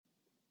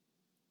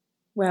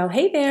Well,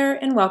 hey there,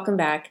 and welcome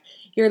back.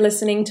 You're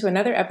listening to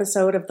another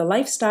episode of the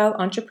Lifestyle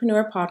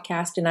Entrepreneur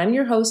Podcast, and I'm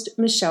your host,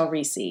 Michelle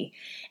Reese.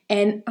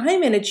 And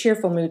I'm in a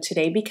cheerful mood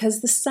today because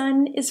the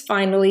sun is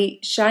finally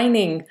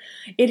shining.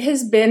 It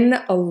has been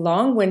a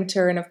long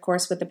winter, and of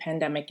course, with the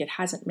pandemic, it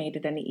hasn't made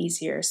it any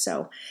easier.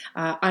 So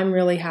I'm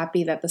really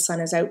happy that the sun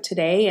is out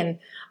today, and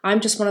I'm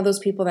just one of those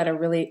people that are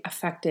really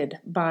affected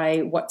by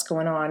what's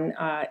going on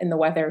in the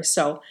weather.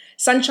 So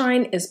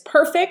sunshine is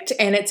perfect,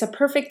 and it's a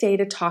perfect day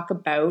to talk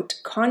about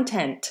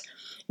content.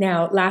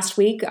 Now, last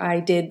week I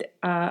did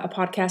a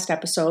podcast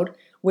episode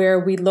where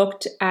we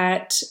looked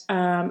at,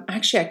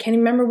 actually, I can't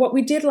remember what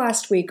we did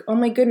last week. Oh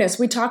my goodness.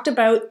 We talked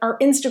about our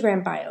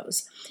Instagram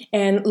bios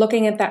and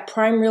looking at that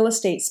prime real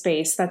estate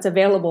space that's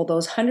available,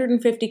 those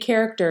 150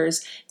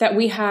 characters that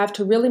we have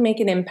to really make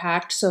an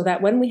impact so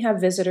that when we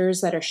have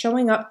visitors that are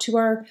showing up to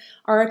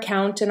our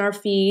account and our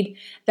feed,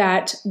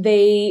 that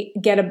they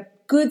get a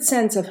good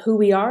sense of who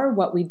we are,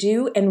 what we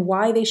do, and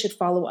why they should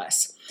follow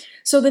us.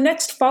 So the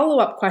next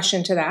follow-up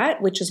question to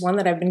that, which is one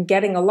that I've been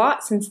getting a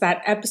lot since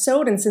that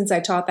episode and since I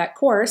taught that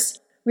course,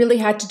 really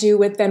had to do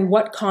with then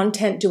what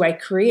content do I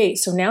create?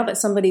 So now that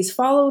somebody's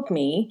followed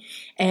me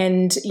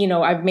and,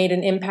 I've made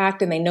an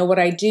impact and they know what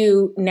I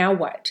do, now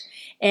what?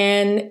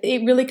 And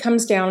it really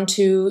comes down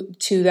to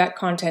that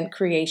content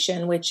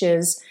creation, which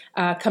is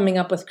coming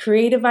up with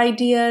creative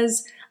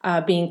ideas,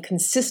 being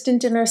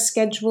consistent in our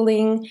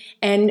scheduling,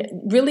 and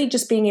really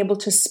just being able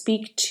to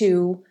speak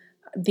to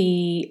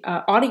the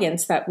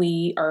audience that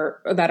we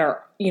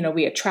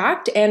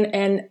attract,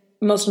 and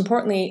most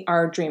importantly,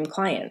 our dream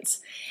clients.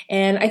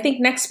 And I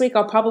think next week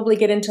I'll probably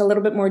get into a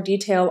little bit more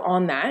detail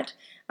on that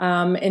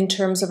in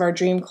terms of our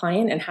dream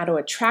client and how to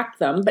attract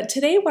them. But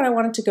today what I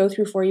wanted to go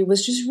through for you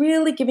was just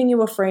really giving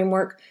you a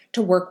framework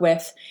to work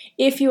with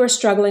if you are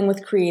struggling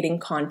with creating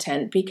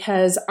content,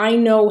 because I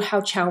know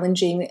how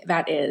challenging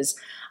that is.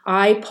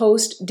 I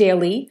post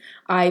daily,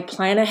 I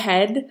plan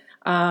ahead,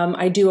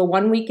 I do a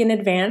 1 week in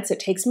advance. It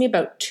takes me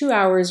about 2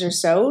 hours or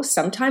so,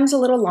 sometimes a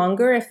little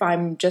longer if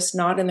I'm just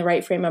not in the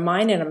right frame of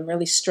mind and I'm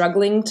really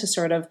struggling to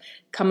sort of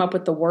come up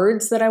with the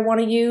words that I want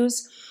to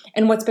use.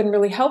 And what's been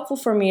really helpful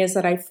for me is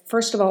that I,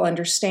 first of all,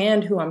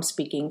 understand who I'm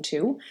speaking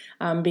to,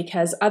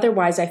 because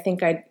otherwise I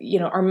think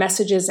our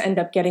messages end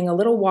up getting a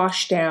little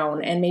washed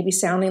down and maybe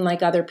sounding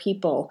like other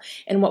people.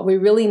 And what we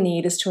really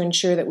need is to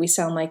ensure that we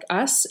sound like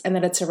us and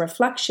that it's a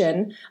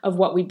reflection of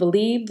what we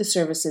believe, the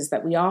services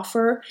that we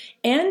offer,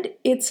 and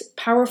it's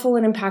powerful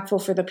and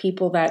impactful for the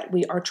people that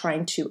we are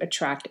trying to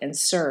attract and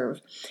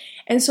serve.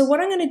 And so what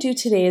I'm going to do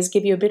today is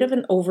give you a bit of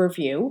an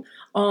overview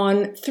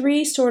on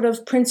 3 sort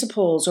of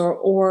principles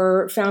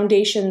or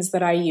foundations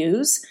that I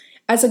use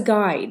as a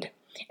guide.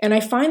 And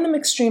I find them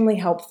extremely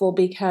helpful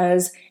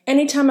because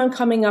anytime I'm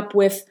coming up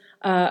with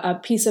a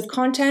piece of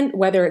content,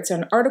 whether it's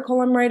an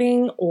article I'm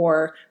writing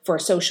or for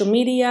social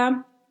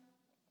media,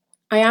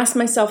 I ask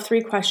myself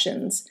 3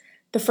 questions.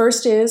 The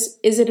first is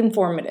it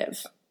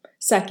informative?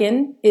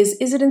 Second is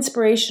it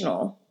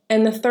inspirational?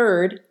 And the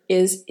third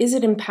is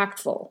it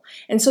impactful?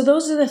 And so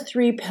those are the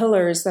 3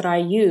 pillars that I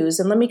use.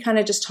 And let me kind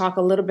of just talk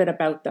a little bit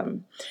about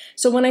them.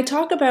 So when I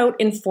talk about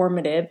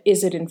informative,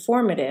 is it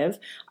informative?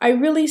 I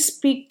really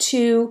speak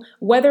to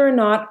whether or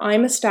not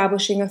I'm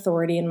establishing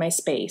authority in my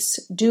space.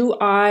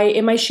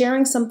 Am I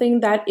sharing something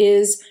that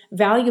is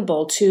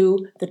valuable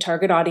to the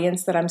target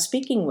audience that I'm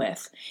speaking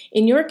with?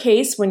 In your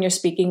case, when you're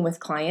speaking with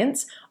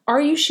clients,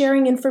 are you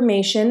sharing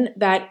information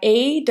that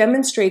A,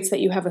 demonstrates that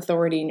you have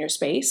authority in your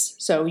space?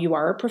 So you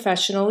are a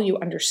professional, you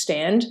understand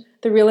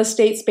the real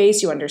estate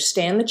space, you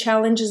understand the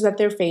challenges that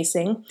they're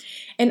facing,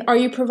 and are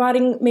you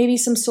providing maybe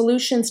some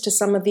solutions to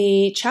some of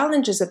the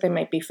challenges that they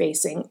might be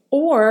facing?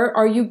 Or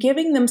are you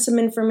giving them some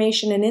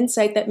information and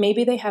insight that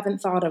maybe they haven't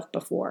thought of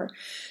before?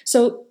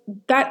 So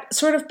that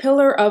sort of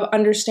pillar of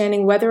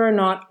understanding whether or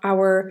not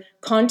our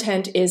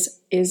content is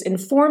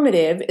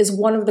informative is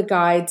one of the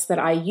guides that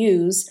I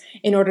use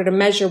in order to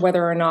measure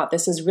whether or not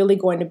this is really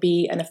going to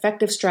be an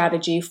effective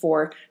strategy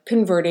for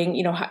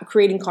converting,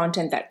 creating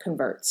content that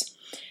converts.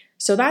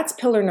 So that's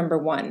pillar number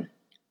 1.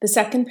 The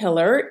second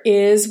pillar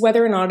is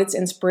whether or not it's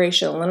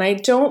inspirational. And I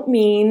don't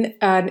mean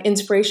an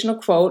inspirational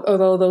quote,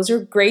 although those are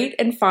great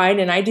and fine,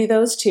 and I do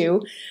those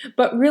too.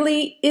 But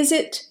really, is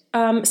it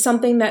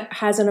something that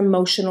has an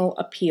emotional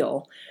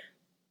appeal?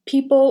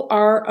 People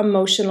are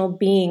emotional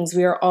beings.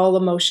 We are all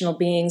emotional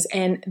beings,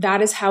 and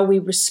that is how we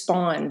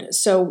respond.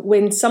 So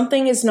when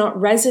something is not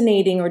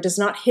resonating or does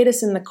not hit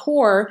us in the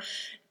core,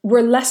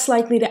 we're less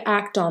likely to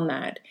act on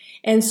that.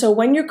 And so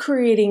when you're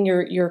creating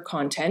your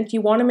content, you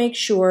want to make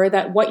sure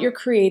that what you're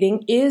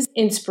creating is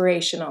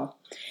inspirational.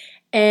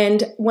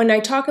 And when I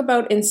talk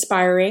about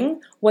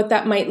inspiring, what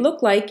that might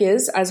look like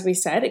is, as we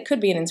said, it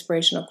could be an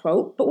inspirational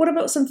quote, but what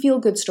about some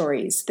feel-good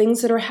stories,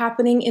 things that are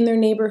happening in their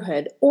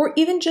neighborhood, or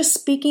even just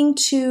speaking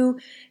to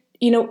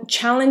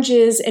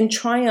challenges and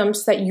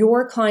triumphs that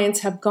your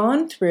clients have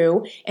gone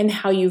through and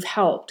how you've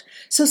helped.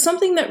 So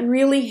something that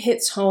really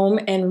hits home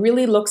and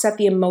really looks at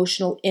the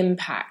emotional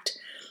impact.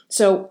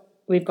 So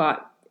we've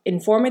got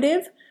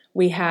informative,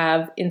 we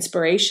have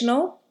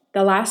inspirational,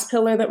 the last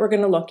pillar that we're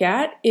going to look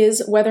at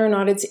is whether or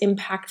not it's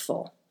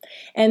impactful.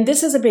 And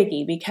this is a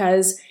biggie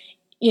because,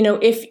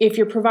 if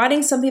you're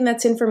providing something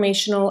that's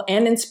informational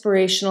and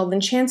inspirational, then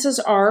chances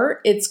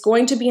are it's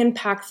going to be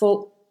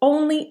impactful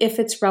only if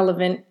it's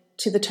relevant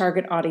to the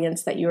target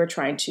audience that you are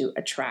trying to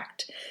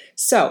attract.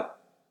 So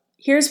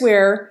here's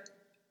where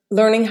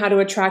learning how to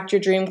attract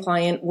your dream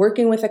client,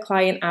 working with a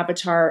client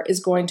avatar is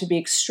going to be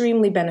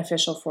extremely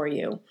beneficial for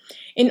you.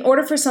 In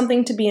order for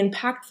something to be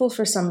impactful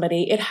for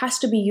somebody, it has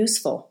to be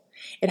useful.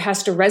 It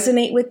has to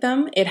resonate with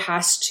them. It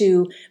has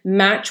to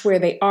match where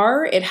they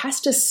are. It has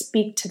to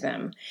speak to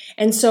them.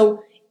 And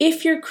so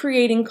if you're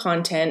creating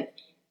content,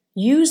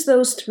 use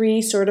those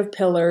three sort of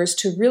pillars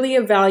to really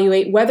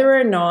evaluate whether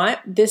or not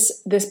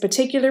this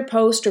particular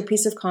post or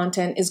piece of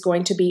content is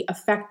going to be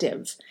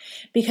effective.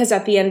 Because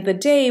at the end of the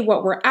day,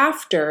 what we're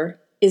after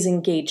is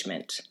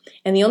engagement.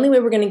 And the only way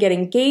we're going to get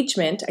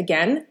engagement,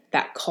 again,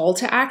 that call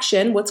to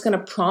action, what's going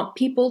to prompt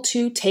people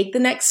to take the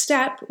next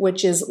step,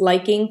 which is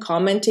liking,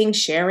 commenting,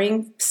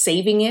 sharing,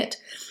 saving it.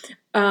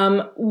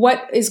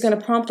 What is going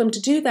to prompt them to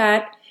do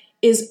that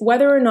is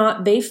whether or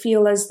not they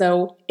feel as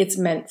though it's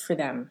meant for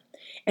them.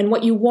 And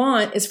what you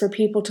want is for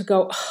people to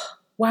go, oh,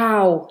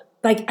 wow,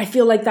 like I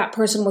feel like that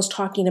person was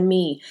talking to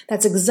me.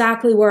 That's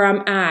exactly where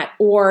I'm at.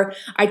 Or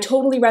I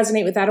totally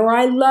resonate with that. Or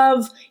I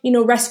love,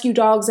 rescue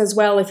dogs as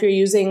well if you're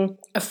using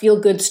a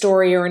feel-good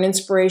story or an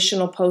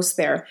inspirational post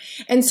there.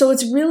 And so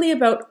it's really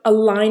about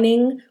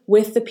aligning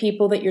with the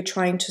people that you're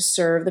trying to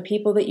serve, the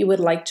people that you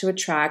would like to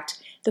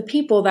attract, the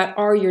people that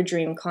are your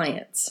dream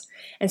clients.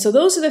 And so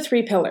those are the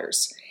three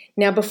pillars.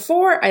 Now,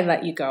 before I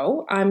let you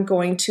go, I'm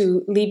going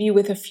to leave you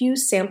with a few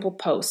sample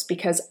posts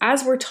because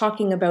as we're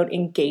talking about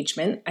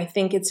engagement, I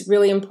think it's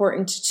really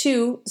important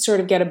to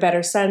sort of get a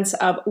better sense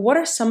of what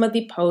are some of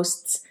the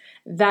posts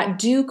that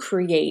do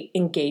create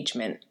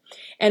engagement.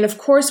 And of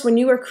course, when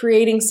you are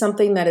creating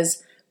something that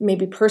is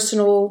maybe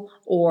personal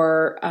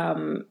or,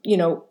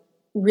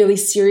 really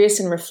serious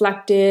and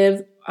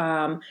reflective,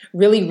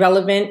 really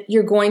relevant,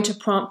 you're going to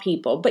prompt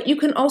people. But you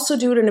can also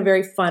do it in a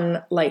very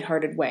fun,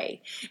 lighthearted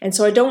way. And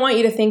so I don't want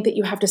you to think that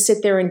you have to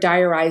sit there and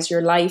diarize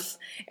your life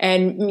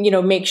and,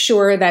 make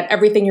sure that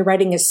everything you're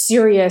writing is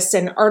serious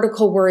and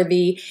article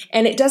worthy.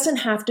 And it doesn't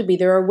have to be.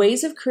 There are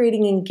ways of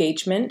creating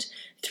engagement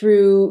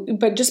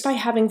but just by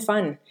having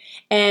fun.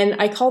 And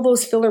I call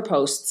those filler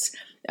posts.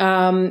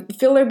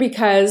 Filler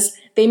because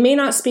they may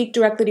not speak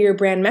directly to your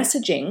brand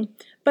messaging,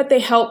 but they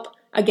help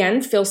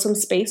again, fill some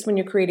space when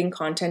you're creating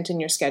content in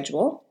your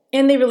schedule.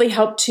 And they really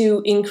help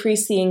to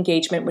increase the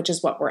engagement, which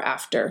is what we're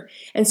after.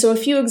 And so a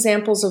few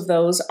examples of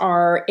those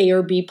are A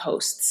or B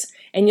posts.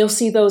 And you'll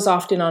see those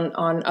often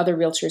on other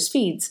realtors'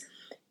 feeds.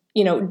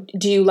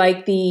 Do you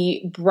like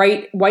the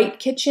bright white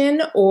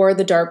kitchen or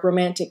the dark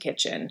romantic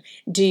kitchen?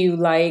 Do you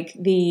like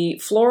the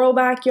floral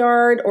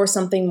backyard or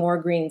something more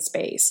green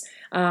space?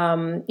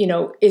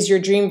 Is your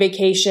dream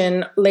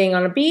vacation laying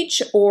on a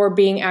beach or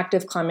being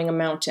active climbing a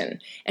mountain?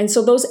 And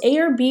so those A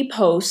or B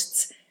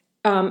posts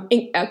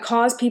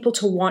cause people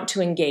to want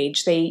to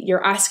engage.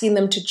 You're asking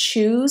them to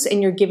choose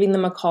and you're giving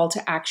them a call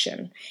to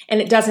action. And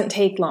it doesn't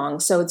take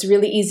long. So it's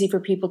really easy for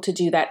people to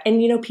do that.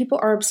 And, people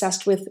are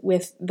obsessed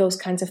with those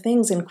kinds of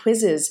things and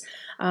quizzes.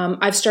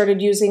 I've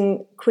started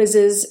using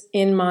quizzes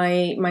in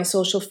my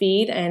social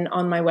feed and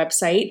on my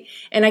website.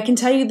 And I can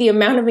tell you the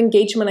amount of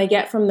engagement I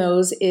get from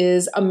those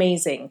is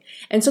amazing.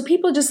 And so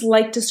people just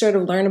like to sort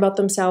of learn about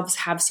themselves,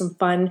 have some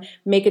fun,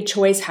 make a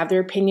choice, have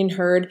their opinion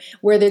heard,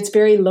 where it's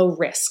very low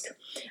risk.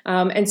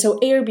 And so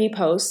A or B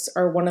posts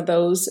are one of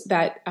those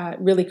that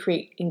really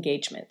create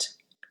engagement.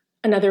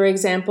 Another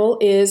example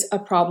is a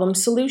problem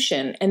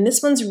solution. And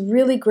this one's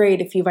really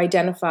great if you've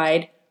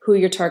identified who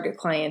your target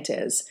client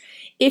is.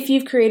 If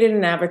you've created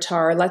an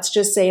avatar, let's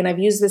just say, and I've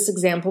used this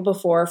example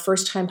before,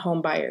 first-time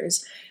home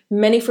buyers.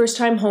 Many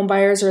first-time home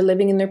buyers are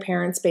living in their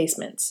parents'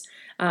 basements.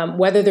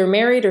 Whether they're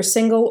married or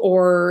single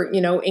or,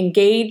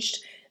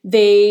 engaged,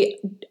 they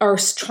are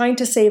trying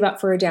to save up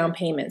for a down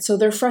payment. So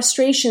their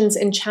frustrations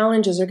and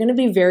challenges are going to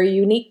be very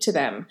unique to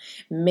them.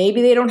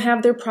 Maybe they don't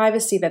have their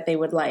privacy that they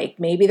would like.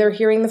 Maybe they're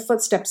hearing the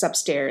footsteps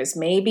upstairs.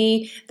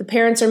 Maybe the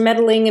parents are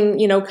meddling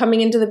and, coming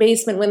into the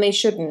basement when they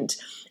shouldn't.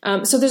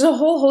 So there's a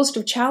whole host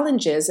of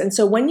challenges. And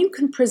so when you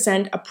can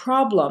present a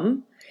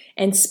problem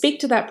and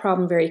speak to that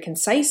problem very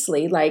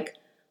concisely, like,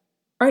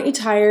 aren't you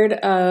tired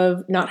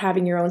of not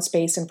having your own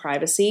space and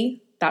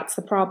privacy? That's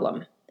the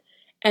problem.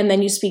 And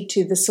then you speak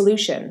to the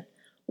solution.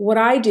 What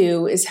I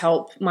do is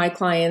help my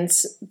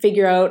clients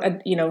figure out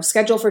a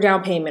schedule for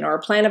down payment or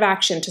a plan of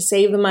action to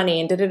save the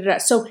money and da-da-da-da.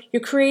 So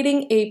you're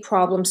creating a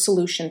problem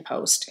solution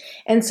post.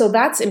 And so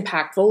that's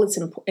impactful, it's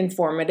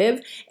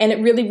informative, and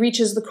it really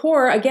reaches the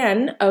core,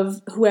 again,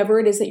 of whoever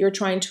it is that you're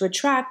trying to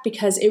attract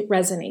because it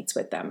resonates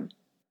with them.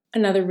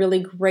 another really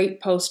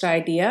great post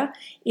idea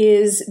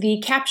is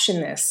the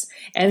caption this.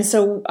 And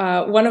so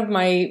one of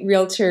my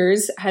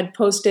realtors had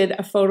posted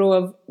a photo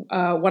of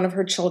one of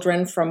her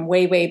children from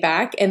way, way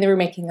back, and they were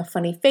making a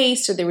funny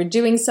face or they were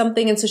doing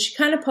something. And so she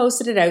kind of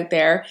posted it out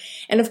there.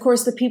 And of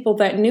course, the people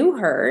that knew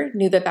her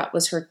knew that that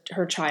was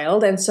her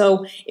child. And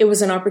so it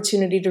was an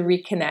opportunity to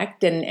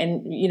reconnect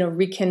and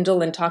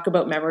rekindle and talk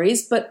about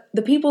memories. But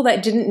the people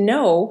that didn't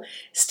know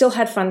still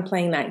had fun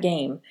playing that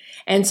game.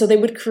 And so they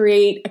would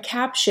create a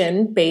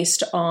caption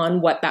based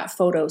on what that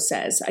photo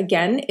says.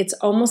 Again, it's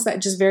almost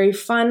that just very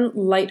fun,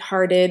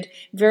 lighthearted,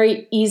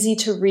 very easy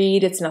to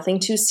read. It's nothing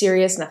too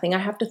serious, nothing I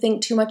have to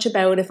think too much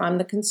about if I'm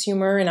the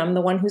consumer and I'm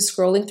the one who's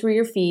scrolling through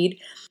your feed.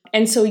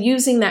 And so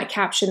using that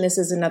caption, this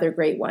is another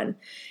great one.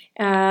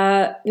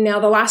 Now,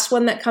 the last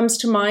one that comes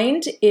to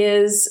mind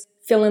is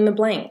fill in the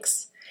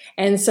blanks.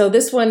 And so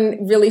this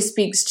one really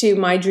speaks to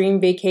my dream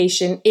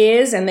vacation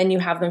is, and then you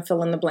have them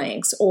fill in the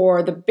blanks.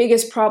 Or the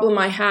biggest problem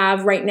I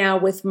have right now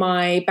with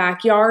my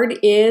backyard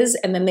is,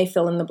 and then they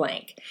fill in the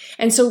blank.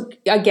 And so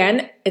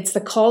again, it's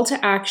the call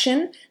to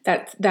action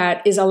that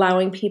is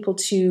allowing people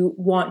to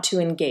want to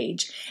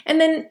engage.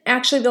 And then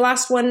actually the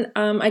last one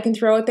I can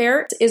throw out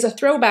there is a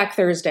throwback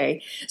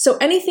Thursday. So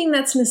anything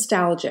that's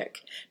nostalgic.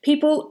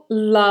 People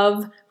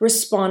love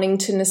responding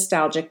to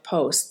nostalgic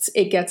posts.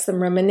 It gets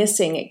them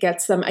reminiscing. It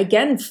gets them,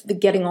 again,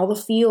 getting all the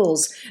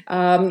feels.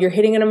 You're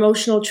hitting an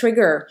emotional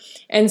trigger.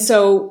 And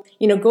so,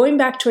 going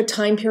back to a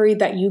time period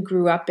that you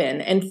grew up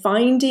in and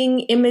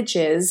finding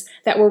images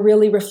that were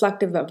really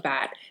reflective of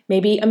that.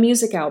 Maybe a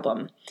music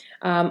album,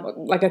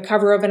 like a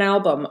cover of an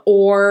album,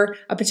 or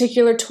a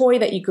particular toy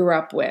that you grew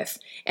up with.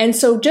 And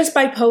so just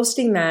by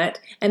posting that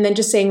and then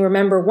just saying,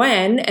 remember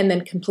when, and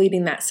then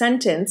completing that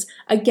sentence,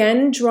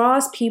 again,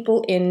 draws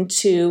people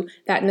into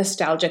that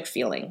nostalgic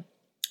feeling.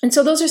 And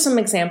so those are some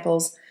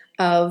examples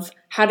of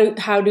how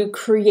to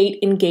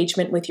create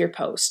engagement with your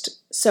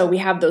post. So we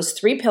have those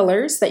 3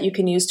 pillars that you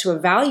can use to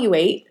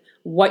evaluate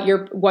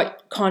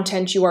what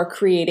content you are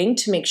creating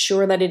to make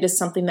sure that it is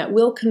something that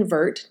will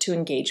convert to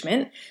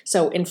engagement.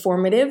 So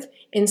informative,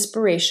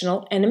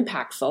 inspirational, and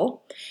impactful.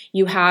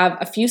 You have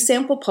a few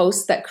sample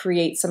posts that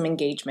create some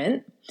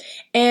engagement.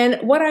 And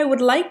what I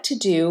would like to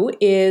do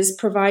is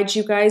provide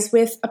you guys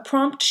with a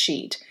prompt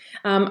sheet.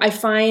 I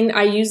find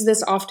I use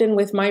this often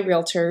with my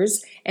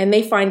realtors and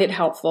they find it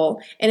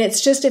helpful. And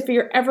it's just if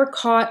you're ever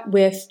caught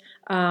with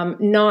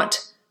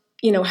not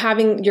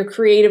having your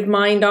creative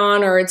mind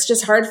on, or it's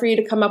just hard for you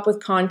to come up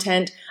with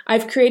content,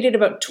 I've created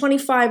about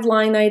 25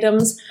 line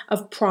items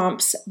of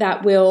prompts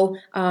that will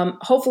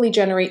hopefully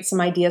generate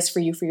some ideas for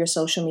you for your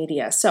social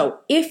media. So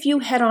if you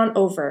head on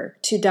over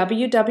to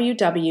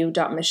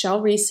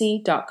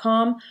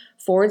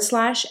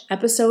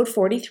www.michellereese.com/episode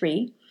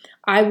 43,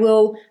 I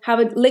will have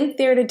a link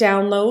there to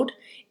download.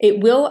 It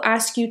will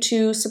ask you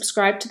to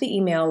subscribe to the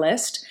email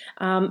list.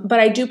 But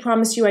I do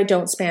promise you I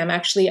don't spam.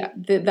 Actually,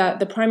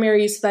 the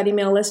primary use of that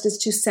email list is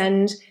to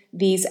send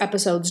these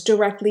episodes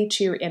directly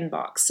to your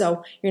inbox.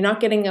 So you're not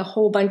getting a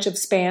whole bunch of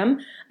spam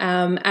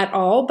at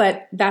all,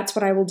 but that's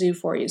what I will do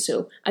for you.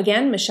 So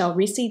again,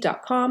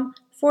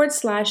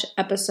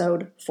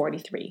 michellereese.com/episode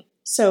 43.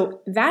 So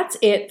that's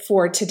it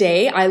for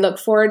today. I look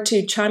forward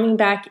to chiming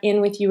back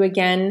in with you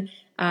again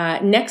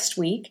next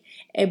week,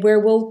 where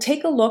we'll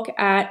take a look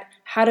at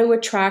how to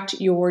attract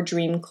your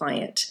dream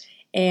client.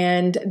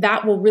 And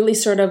that will really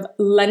sort of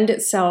lend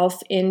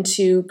itself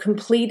into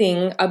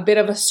completing a bit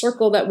of a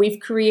circle that we've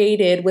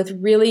created with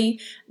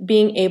really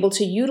being able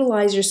to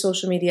utilize your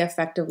social media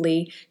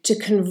effectively to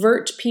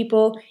convert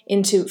people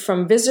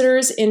from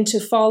visitors into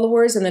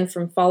followers, and then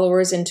from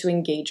followers into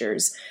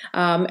engagers.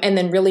 And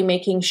then really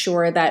making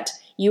sure that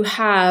you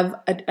have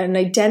an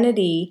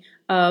identity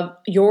of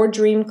your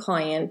dream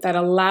client that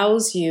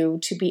allows you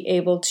to be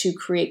able to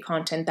create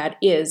content that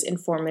is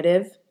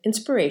informative,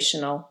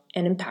 inspirational,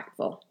 and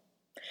impactful.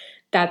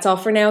 That's all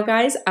for now,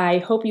 guys. I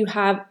hope you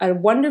have a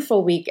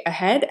wonderful week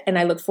ahead, and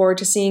I look forward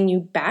to seeing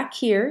you back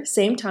here,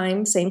 same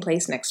time, same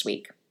place next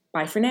week.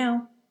 Bye for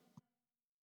now.